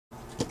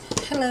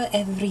Hello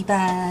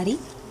everybody.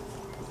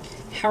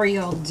 How are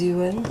y'all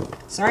doing?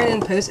 Sorry I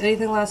didn't post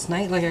anything last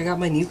night. Like, I got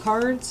my new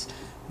cards,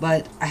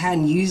 but I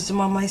hadn't used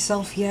them on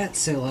myself yet,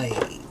 so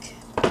like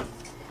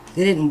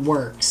they didn't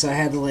work, so I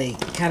had to like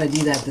kind of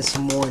do that this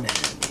morning.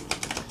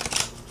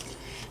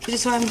 Which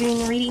is why I'm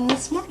doing a reading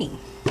this morning.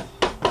 I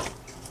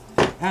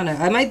don't know.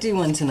 I might do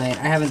one tonight.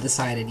 I haven't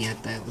decided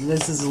yet though.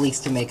 This is at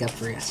least to make up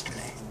for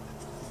yesterday.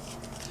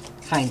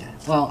 Kinda.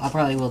 Well, I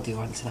probably will do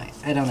one tonight.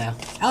 I don't know.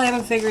 I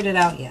haven't figured it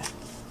out yet.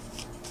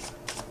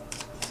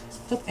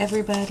 Hope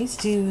everybody's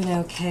doing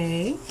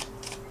okay.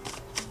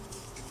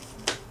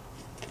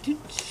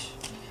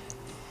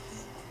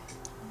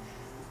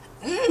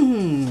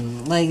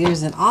 Like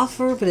there's an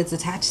offer, but it's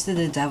attached to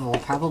the devil.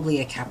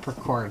 Probably a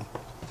Capricorn.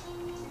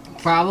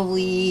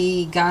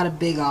 Probably got a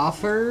big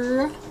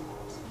offer.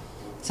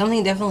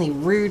 Something definitely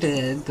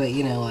rooted, but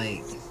you know,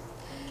 like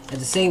at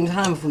the same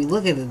time, if we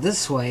look at it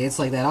this way, it's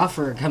like that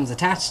offer comes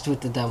attached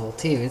with the devil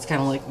too. It's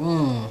kind of like,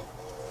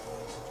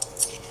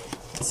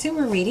 Let's see what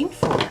we're reading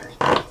for.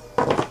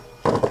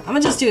 I'm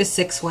gonna just do a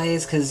 6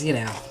 ways because, you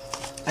know,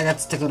 I got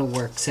to go to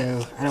work,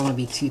 so I don't want to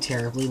be too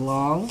terribly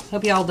long.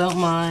 Hope y'all don't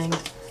mind.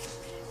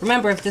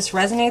 Remember, if this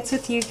resonates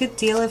with you, good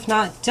deal. If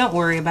not, don't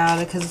worry about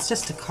it because it's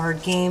just a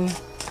card game.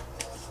 It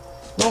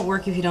won't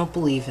work if you don't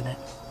believe in it.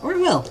 Or it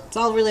will. It's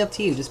all really up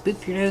to you. Just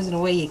boop your nose and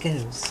away it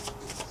goes.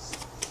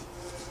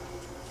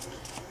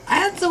 I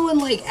had someone,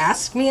 like,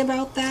 ask me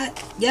about that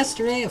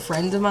yesterday, a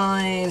friend of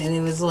mine, and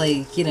it was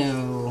like, you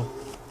know,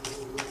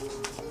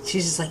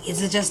 she's just like,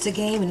 is it just a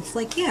game? And it's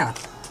like, yeah,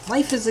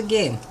 life is a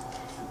game.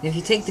 And if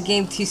you take the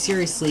game too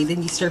seriously,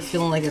 then you start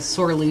feeling like a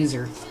sore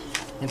loser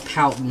and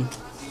pouting.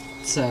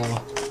 So,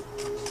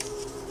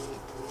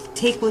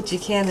 take what you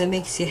can that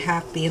makes you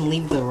happy and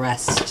leave the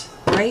rest,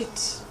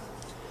 right?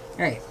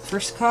 Alright,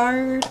 first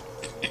card.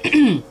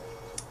 3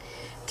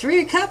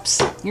 of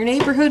Cups. Your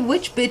neighborhood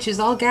witch bitches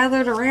all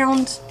gathered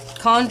around,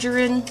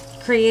 conjuring,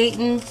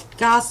 creating,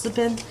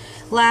 gossiping,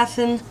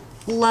 laughing,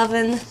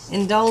 loving,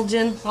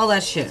 indulging, all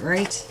that shit,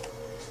 right?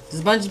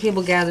 There's a bunch of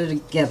people gathered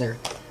together.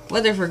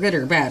 Whether for good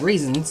or bad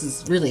reasons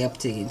is really up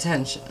to the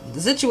intention.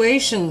 The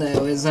situation,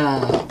 though, is,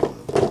 Ten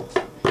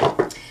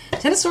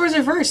of Swords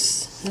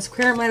reverse. This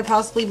Querent might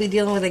possibly be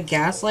dealing with a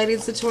gaslighting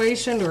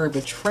situation or a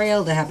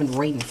betrayal that happened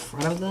right in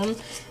front of them.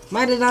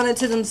 Might have done it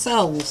to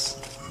themselves.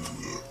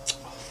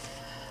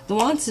 The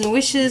wants and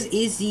wishes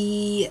is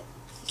the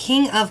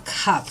King of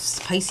Cups.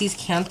 Pisces,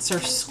 Cancer,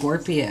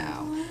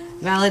 Scorpio.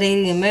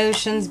 Validating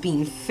emotions,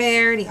 being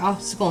fair. The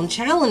obstacle and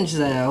challenge,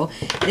 though,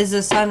 is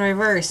the Sun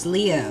reverse,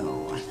 Leo.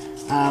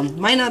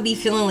 Might not be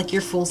feeling like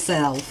your full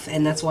self,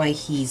 and that's why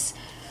he's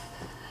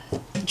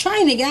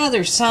trying to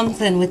gather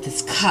something with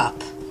this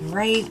cup,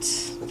 right?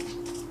 He's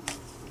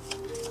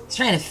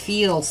trying to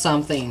feel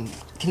something,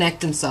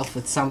 connect himself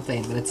with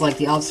something, but it's like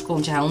the obstacle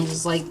and challenge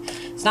is like,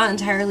 it's not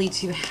entirely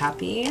too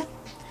happy.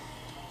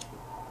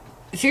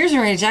 Fears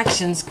and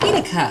rejections, Queen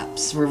of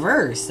Cups,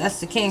 reverse. That's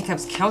the King of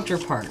Cups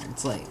counterpart.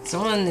 It's like,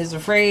 someone is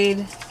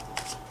afraid.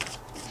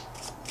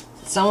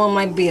 Someone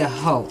might be a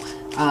hoe.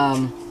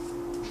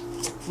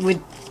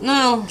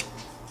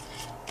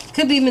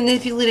 Could be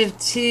manipulative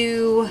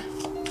too.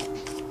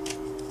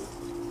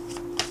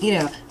 You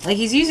know, like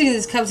he's using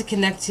his cup to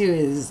connect to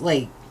his,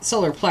 like,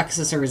 solar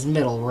plexus or his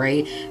middle,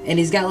 right? And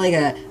he's got, like,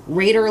 a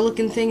radar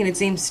looking thing and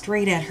it's aimed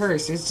straight at her.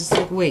 So it's just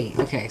like, wait,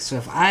 okay, so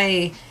if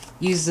I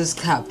use this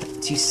cup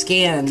to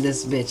scan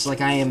this bitch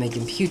like I am a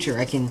computer,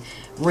 I can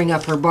ring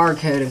up her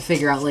barcode and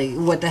figure out, like,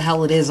 what the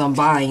hell it is I'm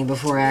buying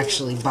before I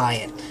actually buy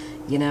it,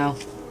 you know?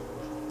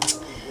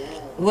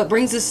 What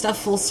brings this stuff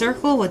full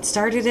circle, what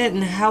started it,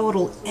 and how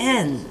it'll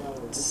end.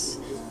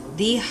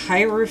 The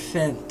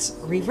Hierophant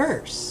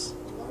reverse.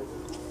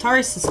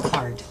 Taurus's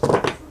card.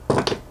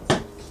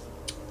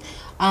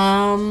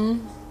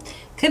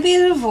 Could be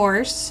a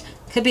divorce,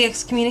 could be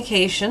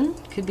excommunication,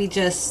 could be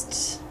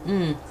just,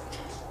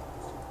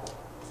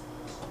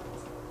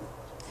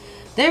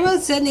 They're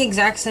both said in the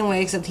exact same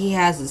way, except he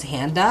has his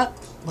hand up,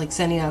 like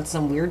sending out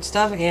some weird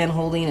stuff and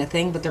holding a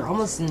thing, but they're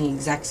almost in the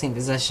exact same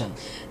position.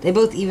 They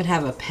both even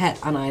have a pet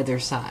on either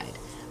side.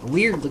 A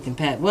weird looking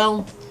pet.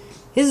 Well,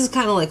 his is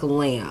kind of like a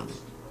lamb.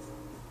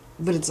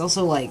 But it's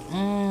also like,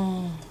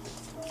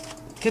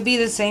 could be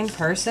the same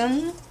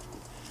person,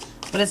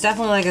 but it's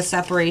definitely like a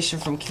separation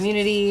from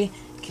community.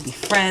 Could be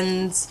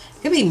friends.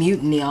 Could be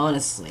mutiny,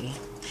 honestly.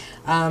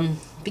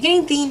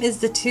 Beginning theme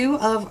is the 2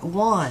 of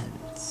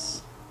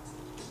Wands.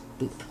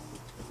 Boop.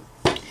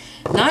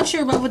 Not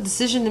sure about what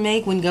decision to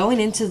make when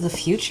going into the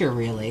future,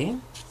 really.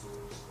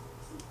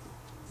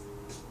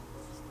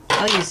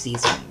 I'll use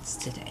these ones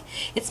today.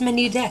 It's my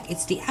new deck.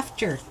 It's the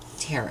After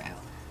Tarot.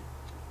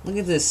 Look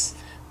at this.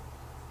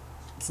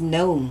 It's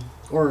gnome,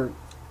 or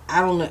I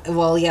don't know.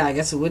 Well, yeah, I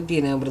guess it would be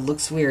a gnome, but it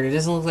looks weird. It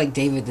doesn't look like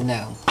David the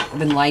Gnome. I've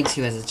been lied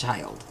to as a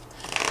child.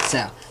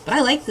 So, but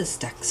I like this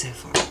deck so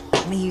far.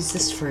 I'm gonna use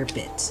this for a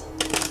bit.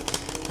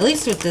 At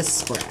least with this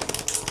spread.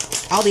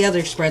 All the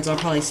other spreads I'll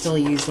probably still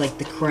use, like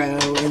the crow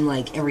and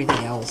like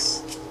everything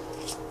else.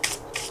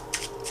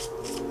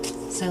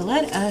 So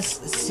let us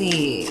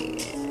see.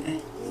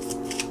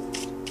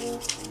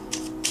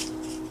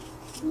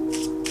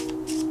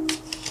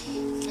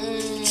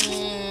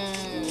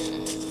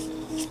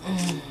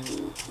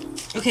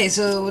 Okay,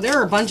 so there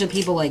are a bunch of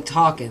people, like,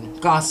 talking,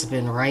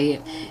 gossiping,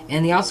 right?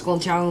 And the obstacle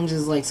and challenge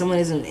is, like, someone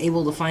isn't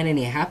able to find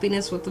any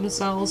happiness with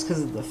themselves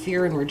because of the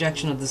fear and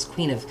rejection of this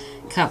Queen of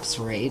Cups,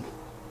 right?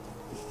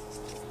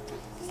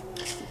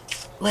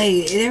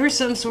 Like, there was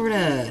some sort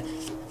of...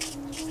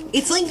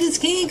 It's like this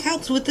King of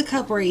Cups with the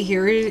cup right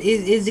here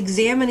is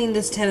examining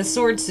this Ten of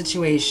Swords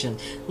situation.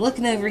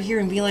 Looking over here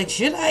and be like,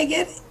 should I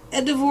get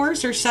a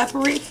divorce or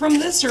separate from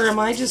this, or am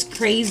I just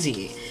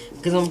crazy?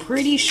 Because I'm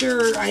pretty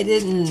sure I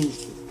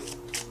didn't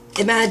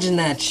imagine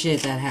that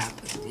shit that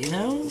happened, you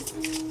know?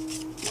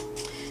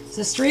 It's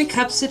a straight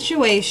cup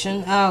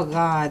situation. Oh,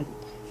 God.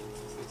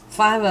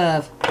 5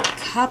 of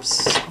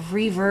Cups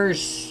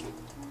reverse.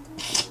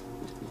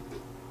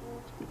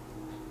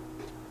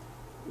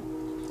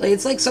 Like,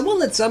 it's like someone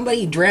let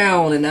somebody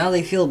drown and now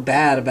they feel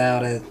bad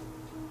about it.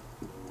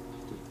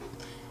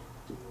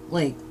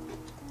 Like,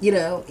 you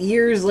know,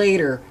 years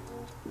later.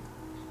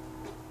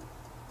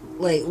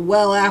 Like,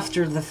 well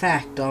after the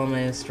fact,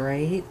 almost,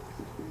 right?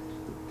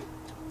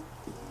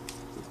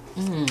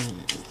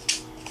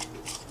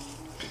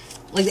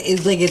 Like,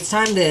 it's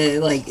time to,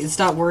 like,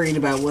 stop worrying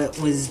about what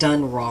was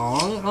done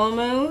wrong,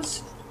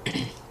 almost.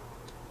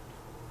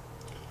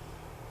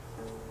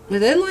 But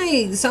then,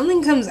 like,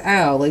 something comes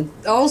out. Like,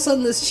 all of a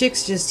sudden this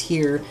chick's just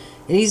here.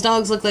 And these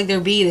dogs look like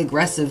they're being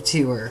aggressive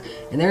to her.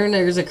 And then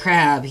there's a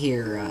crab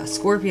here.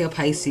 Scorpio,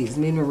 Pisces,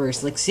 Moon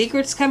reverse. Like,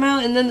 secrets come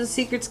out, and then the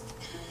secrets...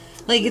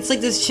 Like, it's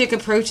like this chick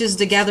approaches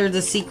to gather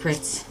the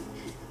secrets.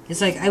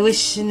 It's like, I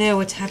wish to know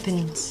what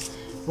happened.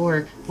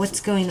 Or,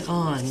 what's going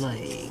on,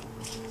 like...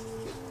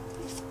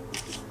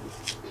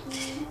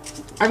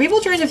 Are people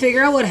trying to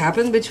figure out what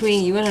happened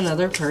between you and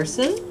another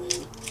person?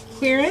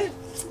 Querent?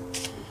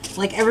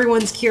 Like,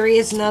 everyone's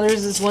curious, and now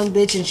there's this one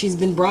bitch, and she's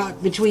been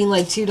brought between,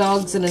 like, 2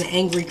 dogs and an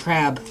angry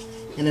crab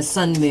and a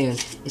sun moon.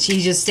 And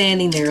she's just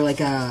standing there like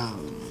a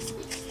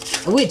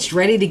witch,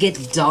 ready to get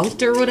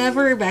dunked or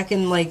whatever, back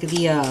in, like,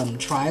 the,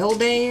 trial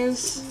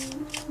days.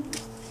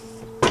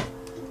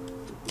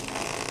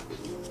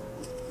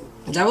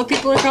 Is that what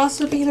people are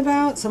gossiping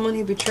about? Someone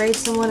who betrayed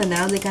someone, and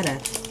now they gotta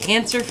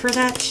answer for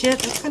that shit?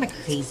 That's kind of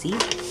crazy.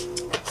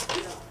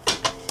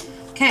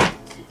 Okay.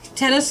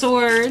 10 of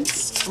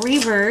Swords.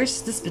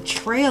 Reverse. This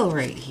betrayal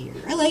right here.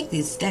 I like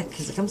this deck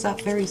because it comes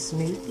out very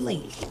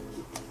smoothly.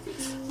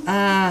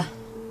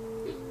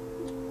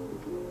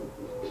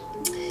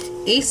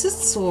 Ace of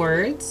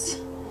Swords.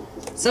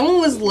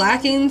 Someone was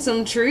lacking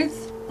some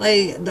truth.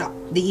 Like, the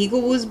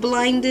eagle was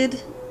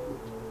blinded.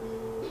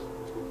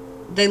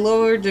 They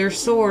lowered their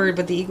sword,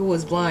 but the eagle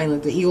was blind.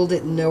 Like, the eagle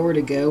didn't know where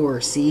to go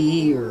or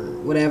see or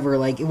whatever.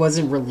 Like, it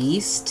wasn't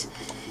released.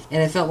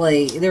 And it felt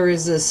like there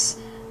was this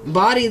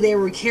body they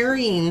were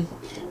carrying,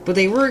 but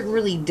they weren't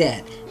really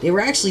dead. They were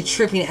actually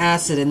tripping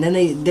acid, and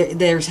then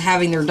they're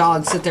having their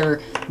dog sit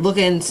there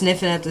looking,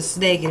 sniffing at the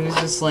snake, and it was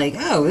just like,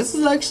 oh, this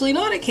is actually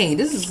not a cane,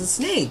 this is a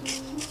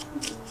snake.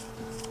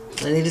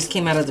 And they just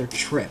came out of their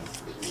trip.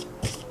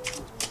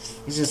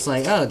 It's just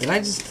like, oh, did I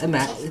just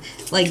imagine?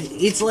 Like,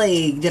 it's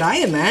like, did I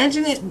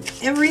imagine it,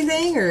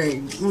 everything, or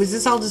was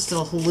this all just a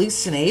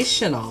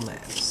hallucination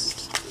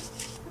almost?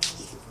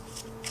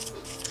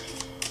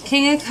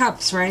 King of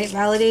Cups, right?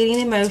 Validating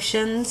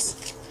emotions.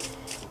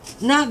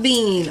 Not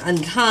being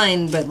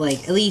unkind, but,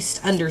 like, at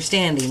least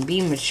understanding.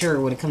 Being mature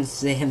when it comes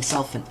to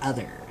himself and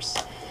others.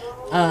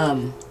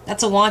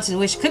 That's a wanton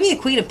wish. Could be a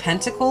Queen of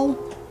Pentacles.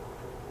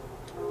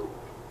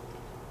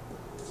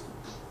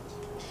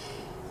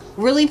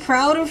 Really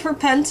proud of her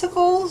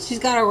pentacles. She's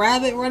got a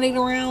rabbit running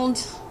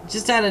around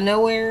just out of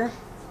nowhere.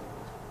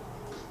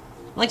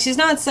 Like, she's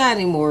not sad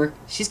anymore.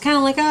 She's kind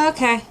of like, oh,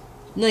 okay.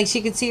 Like,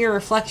 she could see her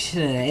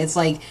reflection in it. It's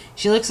like,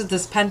 she looks at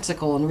this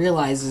pentacle and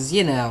realizes,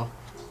 you know,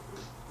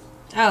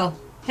 oh,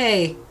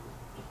 hey,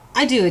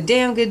 I do a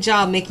damn good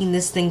job making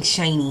this thing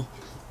shiny.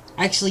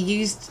 I actually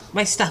used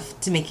my stuff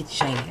to make it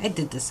shiny. I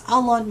did this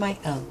all on my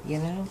own, you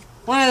know?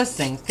 One of those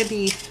things. Could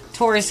be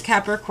Taurus,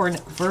 Capricorn,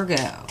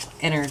 Virgo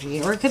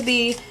energy. Or it could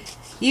be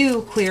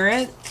you,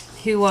 Querent,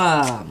 who,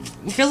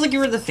 it feels like you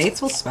were the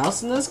faithful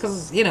spouse in this.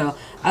 Because, you know,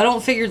 I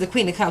don't figure the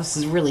Queen of Cups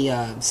is really,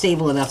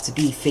 stable enough to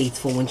be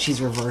faithful when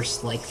she's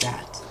reversed like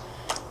that.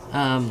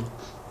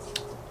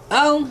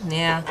 Oh,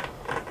 yeah.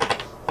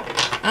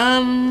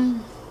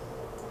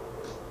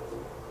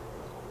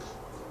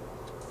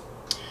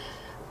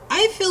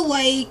 I feel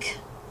like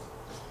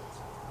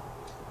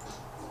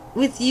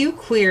with you,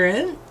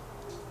 Querent,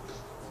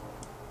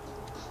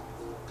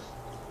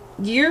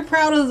 you're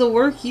proud of the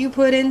work you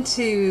put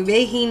into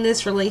making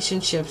this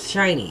relationship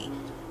shiny.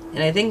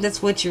 And I think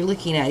that's what you're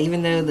looking at,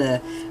 even though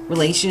the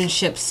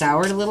relationship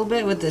soured a little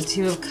bit with the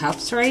Two of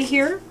Cups right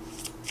here.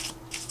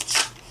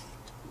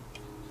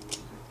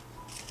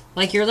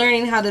 Like, you're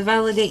learning how to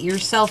validate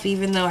yourself,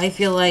 even though I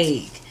feel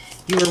like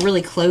you were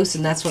really close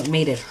and that's what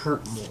made it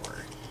hurt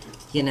more.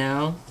 You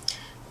know?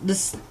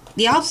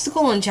 The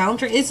obstacle and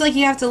challenge, it's like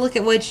you have to look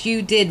at what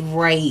you did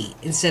right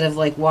instead of,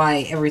 like,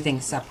 why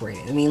everything's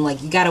separated. I mean,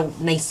 like, you got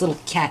a nice little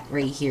cat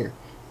right here.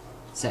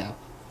 So,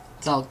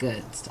 it's all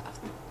good stuff.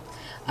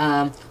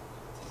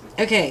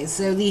 Okay,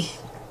 so the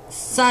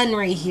Sun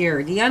right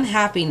here, the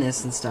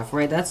unhappiness and stuff,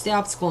 right? That's the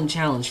obstacle and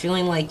challenge.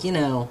 Feeling like, you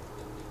know,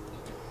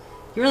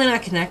 you're really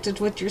not connected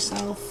with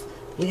yourself.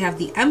 We have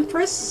the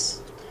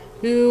Empress,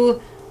 who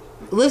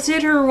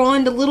lifted her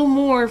wand a little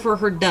more for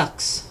her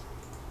ducks.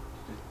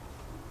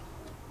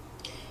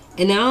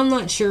 And now I'm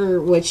not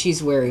sure what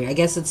she's wearing. I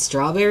guess it's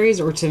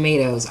strawberries or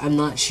tomatoes. I'm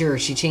not sure.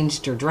 She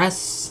changed her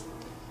dress.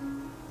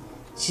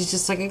 She's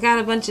just like, I got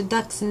a bunch of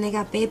ducks and they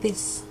got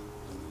babies.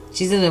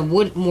 She's in a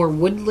more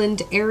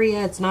woodland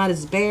area. It's not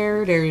as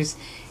bare. There's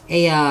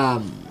a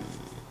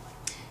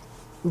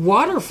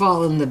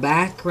waterfall in the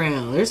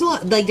background. There's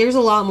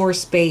a lot more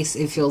space,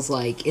 it feels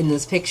like, in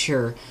this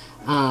picture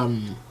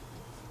than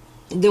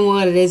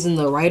what it is in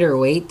the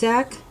Rider-Waite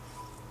deck.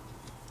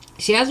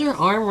 She has her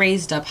arm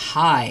raised up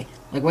high,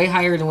 like way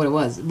higher than what it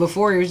was.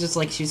 Before it was just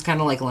like she was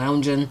kind of like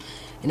lounging,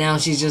 and now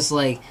she's just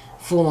like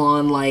full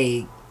on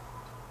like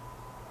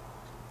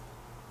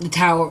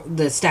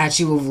the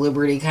Statue of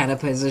Liberty kind of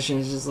position.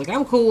 It's just like,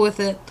 I'm cool with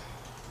it.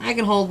 I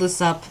can hold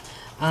this up.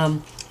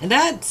 And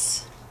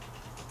it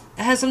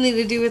has something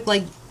to do with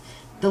like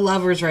the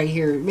lovers right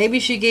here. Maybe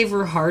she gave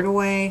her heart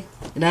away,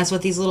 and that's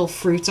what these little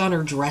fruits on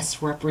her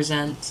dress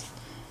represent.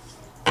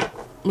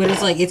 But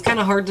it's like, it's kind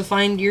of hard to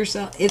find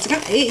yourself.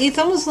 It's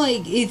almost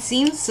like it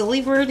seems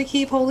silly for her to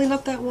keep holding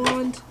up that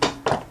wand.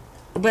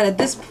 But at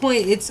this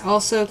point, it's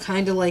also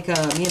kind of like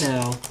you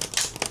know,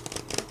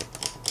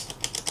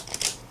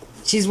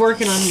 she's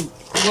working on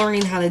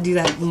learning how to do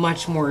that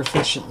much more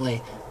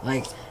efficiently.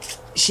 Like,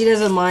 she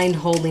doesn't mind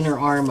holding her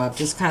arm up,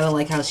 just kind of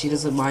like how she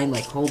doesn't mind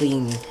like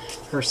holding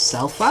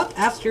herself up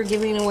after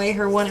giving away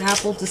her one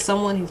apple to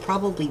someone who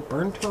probably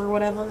burnt her or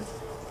whatever.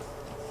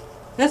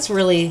 That's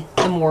really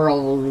the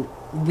moral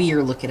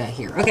we're looking at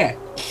here. Okay.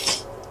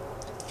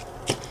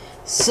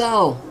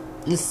 So,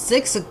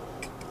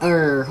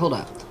 the hold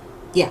up.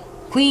 Yeah,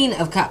 Queen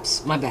of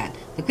Cups. My bad.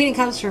 The Queen of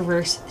Cups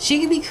reverse. She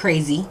can be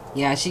crazy.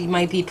 Yeah, she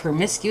might be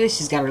promiscuous.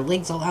 She's got her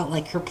legs all out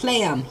like her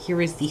plam.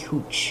 Here is the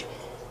hooch.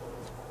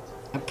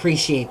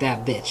 Appreciate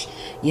that bitch.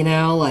 You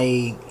know,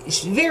 like,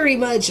 she's very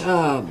much,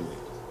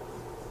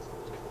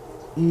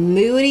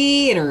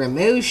 moody in her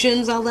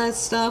emotions, all that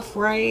stuff,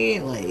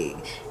 right? Like,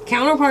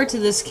 counterpart to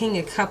this King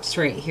of Cups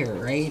right here,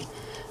 right?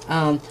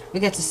 We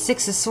got the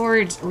Six of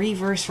Swords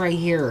reverse right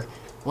here.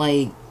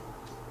 Like,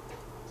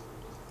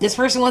 this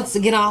person wants to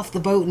get off the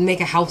boat and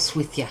make a house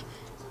with you.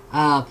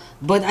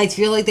 But I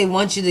feel like they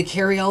want you to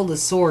carry all the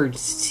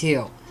swords,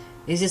 too.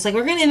 It's just like,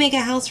 we're gonna make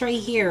a house right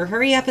here.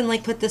 Hurry up and,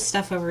 like, put this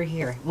stuff over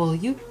here. Well,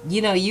 you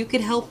know, you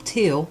could help,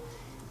 too.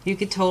 You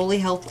could totally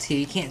help, too.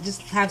 You can't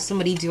just have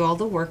somebody do all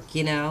the work,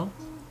 you know?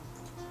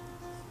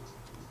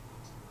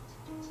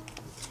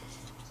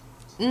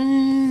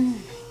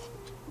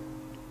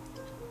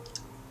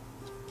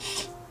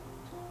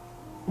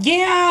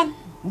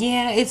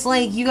 Yeah, it's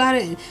like, you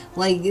gotta,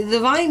 like,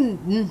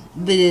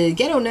 the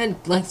ghetto nun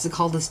likes to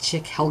call this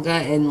chick Helga,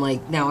 and,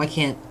 like, now I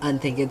can't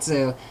unthink it,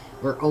 so,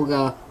 or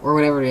Olga, or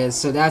whatever it is,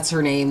 so that's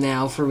her name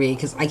now for me,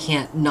 because I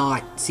can't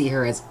not see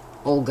her as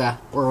Olga,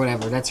 or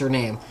whatever, that's her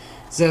name.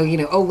 So, you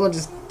know, Olga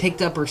just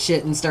picked up her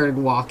shit and started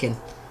walking.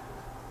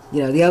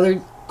 You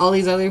know, all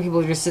these other people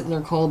are just sitting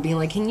there cold, being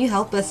like, can you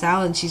help us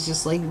out? And she's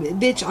just like,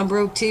 bitch, I'm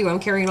broke too, I'm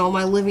carrying all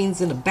my livings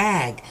in a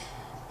bag.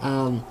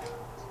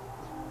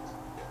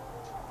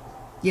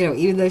 You know,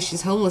 even though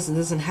she's homeless and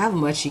doesn't have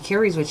much, she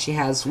carries what she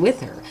has with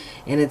her.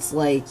 And it's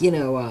like, you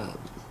know,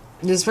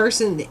 this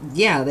person,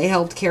 yeah, they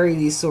helped carry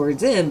these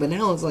swords in, but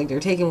now it's like they're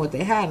taking what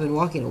they have and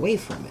walking away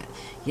from it.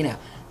 You know,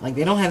 like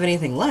they don't have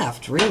anything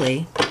left,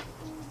 really.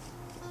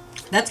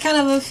 That's kind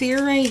of a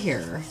fear right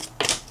here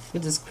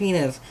with this Queen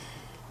of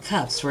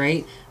Cups,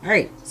 right?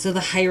 Alright, so the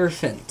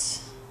Hierophant.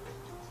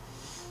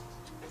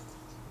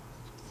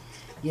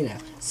 You know,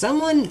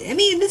 someone, I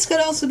mean, this could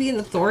also be an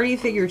authority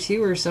figure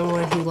too, or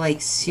someone who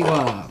likes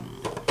to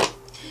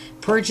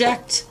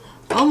project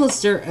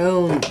almost their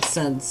own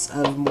sense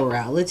of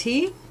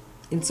morality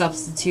in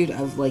substitute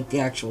of like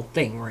the actual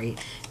thing,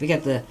 right? We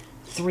got the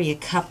Three of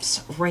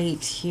Cups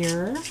right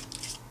here.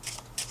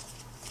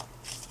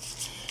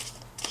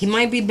 He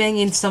might be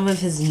banging some of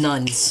his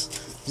nuns.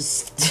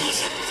 Just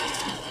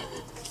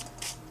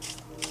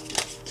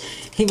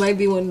he might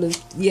be one of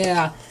the,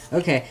 yeah.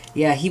 Okay,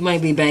 yeah, he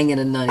might be banging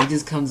a nun. He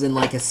just comes in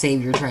like a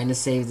savior trying to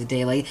save the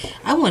day. Like,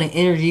 I want to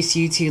introduce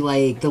you to,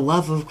 like, the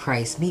love of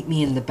Christ. Meet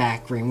me in the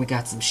back room. We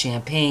got some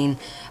champagne.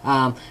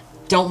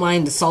 Don't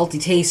mind the salty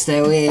taste,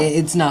 though.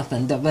 It's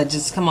nothing. But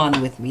just come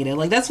on with me. You know?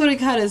 Like, that's what it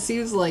kind of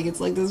seems like. It's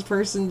like this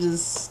person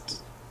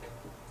just...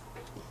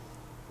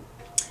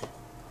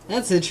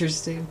 That's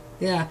interesting.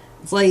 Yeah,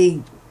 it's like...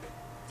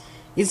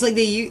 It's like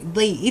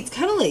it's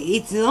kind of like,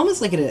 it's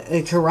almost like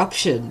a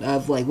corruption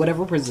of like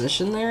whatever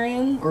position they're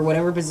in, or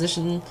whatever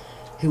position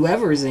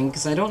whoever's in,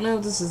 because I don't know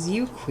if this is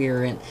you,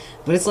 Querent,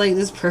 but it's like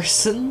this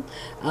person,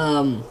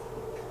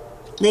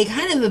 they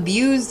kind of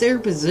abuse their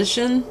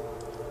position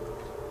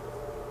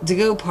to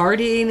go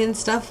partying and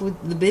stuff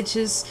with the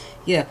bitches.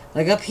 Yeah,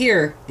 like up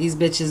here, these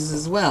bitches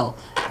as well,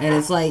 and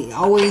it's like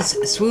always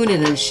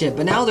swooning and shit,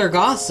 but now they're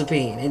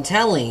gossiping and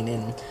telling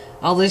and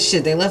all this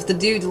shit. They left the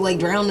dude to, like,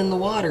 drown in the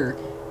water.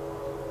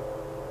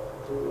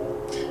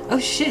 Oh,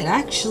 shit,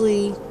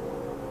 actually...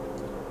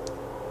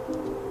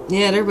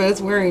 Yeah, they're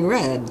both wearing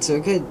red, so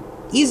it could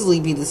easily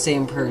be the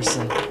same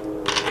person.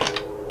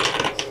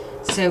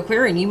 So,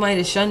 Querent, you might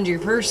have shunned your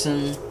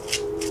person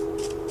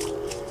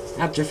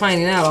after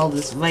finding out all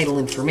this vital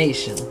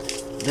information.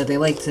 That they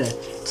like to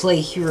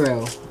play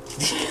hero.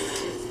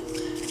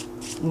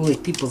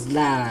 With people's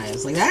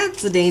lives. Like,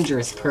 that's a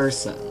dangerous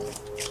person.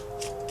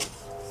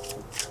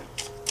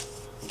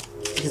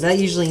 Because that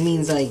usually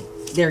means, like,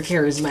 they're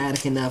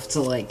charismatic enough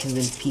to, like,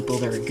 convince people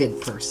they're a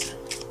good person.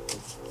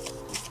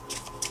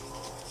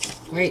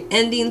 Right,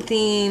 ending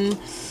theme.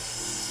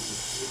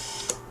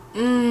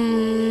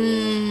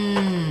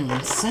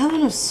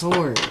 Seven of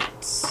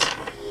Swords.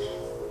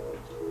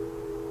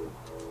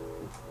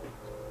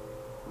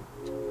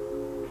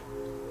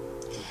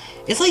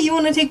 It's like you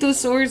want to take those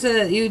swords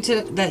that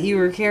you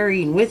were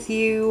carrying with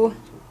you.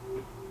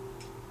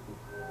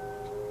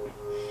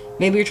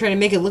 Maybe you're trying to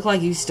make it look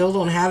like you still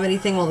don't have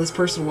anything while this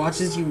person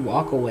watches you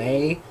walk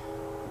away.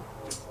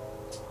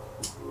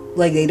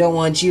 Like they don't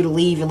want you to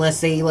leave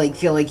unless they like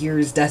feel like you're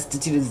as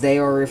destitute as they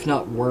are, if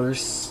not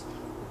worse.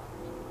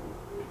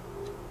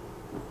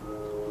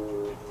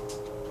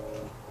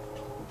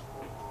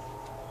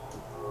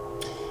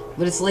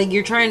 But it's like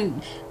you're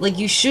trying, like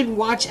you should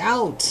watch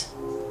out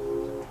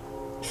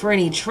for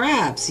any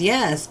traps,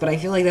 yes, but I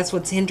feel like that's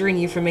what's hindering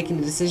you from making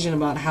a decision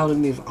about how to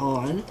move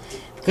on.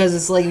 Because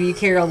it's like if you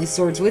carry all these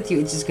swords with you,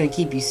 it's just going to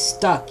keep you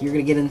stuck. You're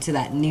going to get into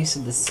that noose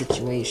of the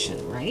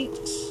situation, right?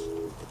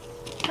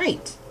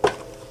 Right.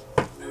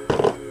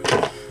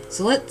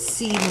 So let's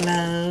see,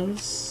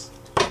 loves.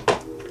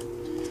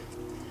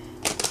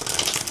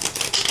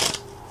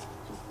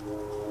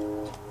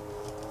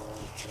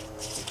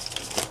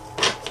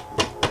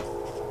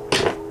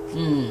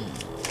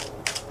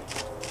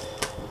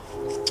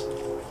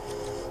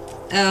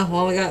 Oh,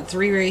 well, we got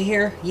 3 right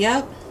here.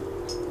 Yep.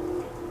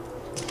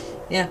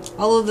 Yeah,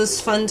 all of this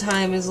fun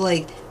time is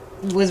like,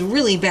 was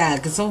really bad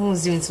because someone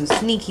was doing some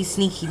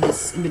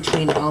sneakiness in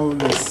between all of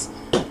this.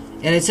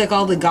 And it took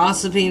all the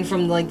gossiping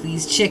from like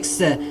these chicks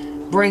to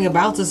bring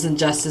about this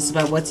injustice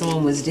about what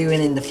someone was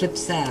doing in the flip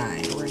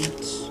side, right?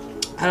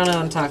 I don't know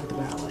what I'm talking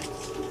about. Like,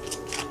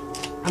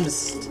 I'm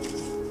just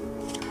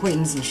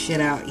pointing some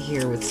shit out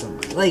here with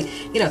somebody. Like,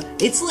 you know,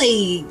 it's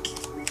like,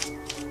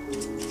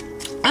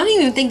 I don't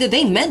even think that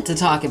they meant to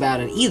talk about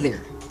it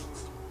either.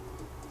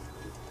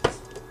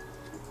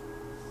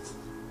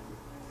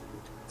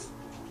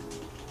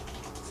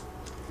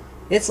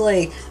 It's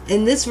like,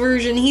 in this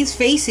version, he's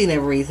facing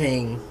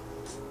everything.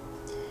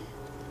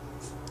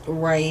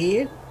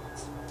 Right?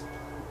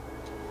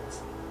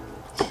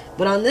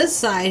 But on this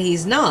side,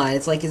 he's not.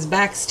 It's like his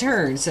back's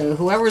turned. So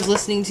whoever's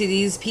listening to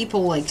these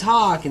people, like,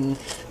 talk and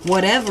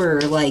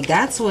whatever, like,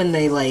 that's when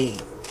they, like,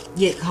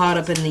 get caught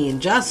up in the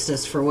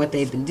injustice for what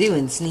they've been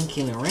doing,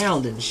 sneaking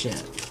around and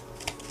shit.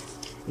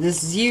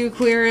 This is you,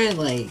 Querent,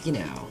 like, you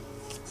know.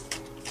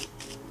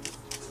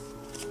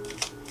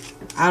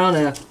 I don't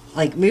know.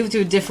 Like, move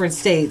to a different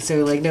state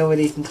so, like,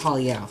 nobody can call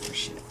you out for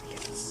shit.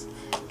 Yes.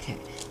 Okay.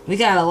 We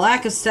got a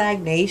lack of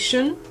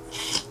stagnation.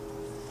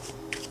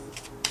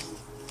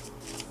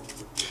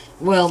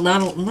 Well,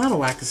 not a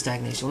lack of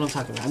stagnation. What I'm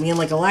talking about. I mean,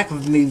 like, a lack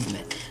of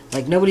movement.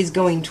 Like, nobody's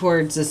going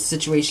towards this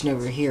situation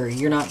over here.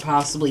 You're not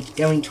possibly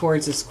going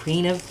towards this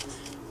Queen of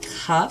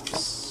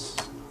Cups.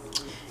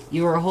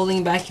 You are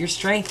holding back your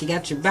strength. You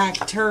got your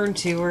back turned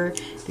to her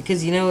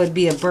because you know it'd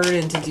be a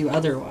burden to do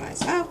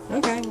otherwise. Oh,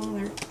 okay. Well,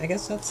 there. I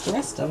guess that's the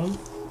rest of them.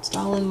 It's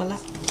all in my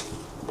lap.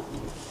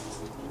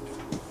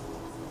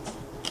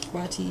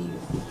 Brought to you.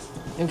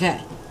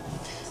 Okay.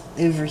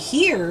 Over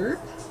here,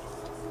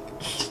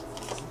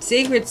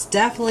 secrets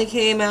definitely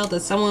came out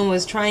that someone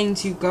was trying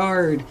to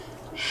guard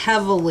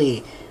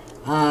heavily.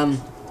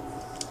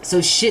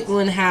 So shit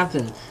wouldn't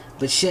happen.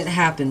 But shit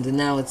happened, and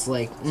now it's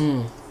like,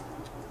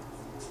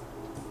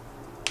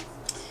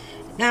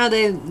 Now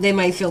they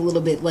might feel a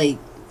little bit, like,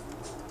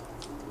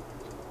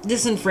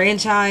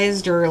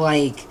 disenfranchised or,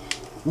 like,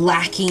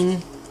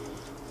 lacking.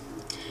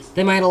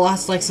 They might have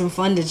lost, like, some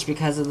fundage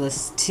because of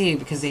this, too,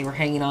 because they were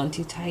hanging on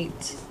too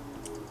tight.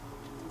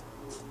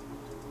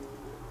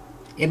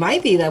 It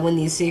might be that when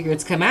these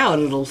secrets come out,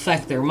 it'll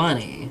affect their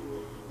money.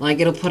 Like,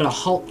 it'll put a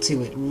halt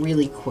to it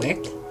really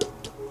quick.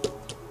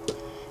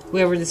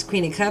 Whoever this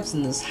Queen of Cups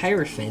and this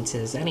Hierophant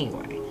is,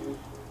 anyway.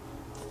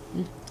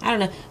 I don't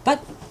know,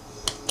 but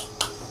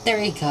there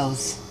he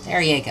goes.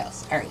 There he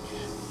goes. Alright.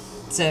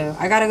 So,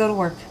 I gotta go to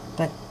work,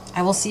 but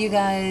I will see you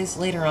guys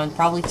later on,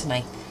 probably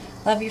tonight.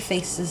 Love your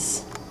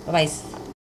faces. Bye-bye.